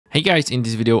Hey guys, in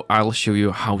this video I'll show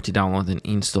you how to download and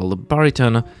install the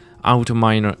Baritone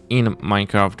Autominer in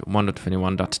Minecraft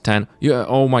 1.21.10. Yeah,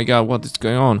 oh my god, what is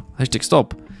going on? Hashtag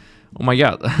stop. Oh my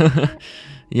god.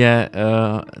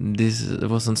 Yeah, this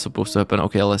wasn't supposed to happen.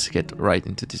 Okay, let's get right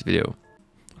into this video.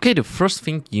 Okay, the first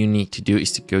thing you need to do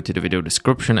is to go to the video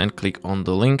description and click on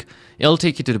the link. It'll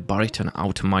take you to the Baritone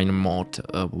Autominer mod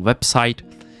website.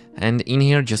 And in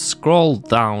here, just scroll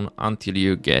down until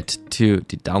you get to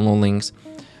the download links.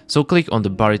 So click on the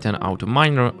Baritone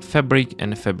Autominer, Fabric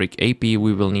and Fabric AP.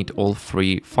 We will need all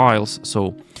three files.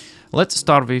 So let's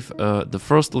start with the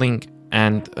first link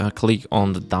and click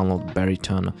on the download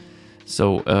Baritone.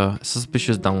 So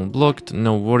suspicious download blocked,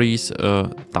 no worries,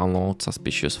 download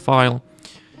suspicious file.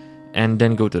 And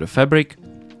then go to the Fabric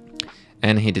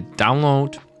and hit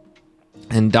download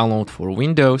and download for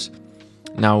Windows.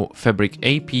 Now Fabric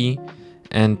AP,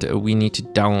 and we need to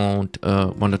download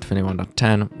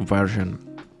 1.21.10 version.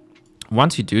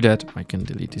 Once you do that, I can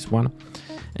delete this one.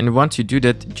 And once you do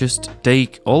that, just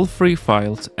take all three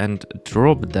files and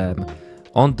drop them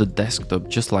on the desktop,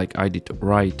 just like I did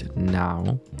right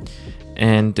now.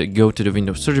 And go to the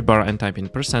Windows search bar and type in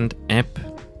 %app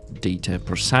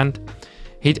data%.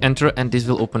 Hit enter, and this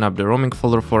will open up the roaming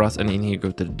folder for us. And in here,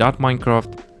 go to the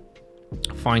 .minecraft,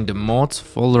 find the mods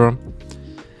folder,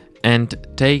 and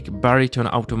take Baritone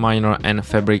Autominer and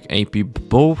Fabric AP,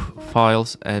 both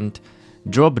files, and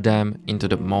drop them into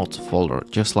the mods folder,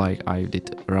 just like I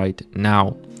did right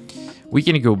now. We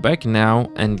can go back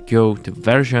now and go to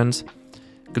versions,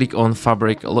 click on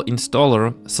Fabric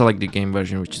installer, select the game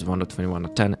version, which is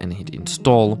 1.21.10, and hit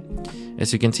install.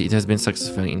 As you can see, it has been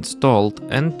successfully installed,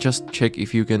 and just check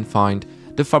if you can find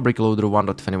the Fabric loader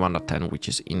 1.21.10, which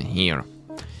is in here.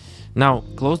 Now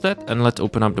close that and let's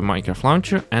open up the Minecraft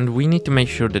launcher, and we need to make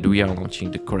sure that we are launching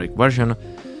the correct version,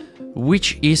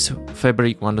 which is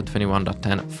Fabric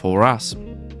 1.21.10 for us.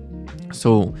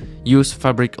 So use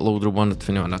Fabric loader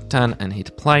 1.21.10 and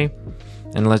hit play,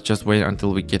 and let's just wait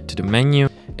until we get to the menu.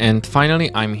 And finally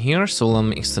I'm here, so let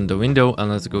me extend the window and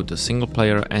let's go to single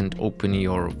player and open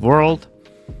your world.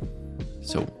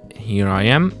 So here I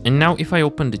am, and now if I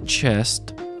open the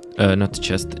chest, not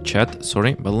chest, chat,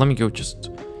 sorry, but let me go just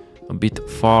a bit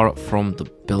far from the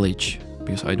village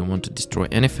because I don't want to destroy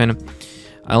anything.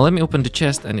 Let me open the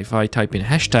chest, and if I type in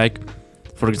hashtag,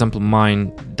 for example,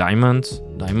 mine diamond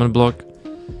block,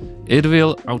 it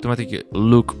will automatically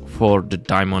look for the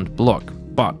diamond block.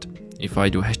 But if I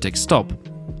do hashtag stop,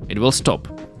 it will stop.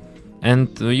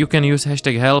 And you can use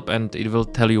hashtag help and it will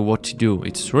tell you what to do.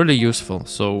 It's really useful.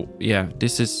 So yeah,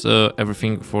 this is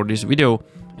everything for this video.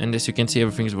 And as you can see,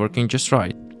 everything is working just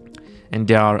right. And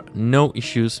there are no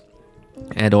issues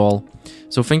at all.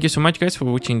 So thank you so much guys for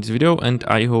watching this video, and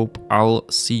I hope I'll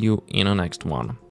see you in the next one.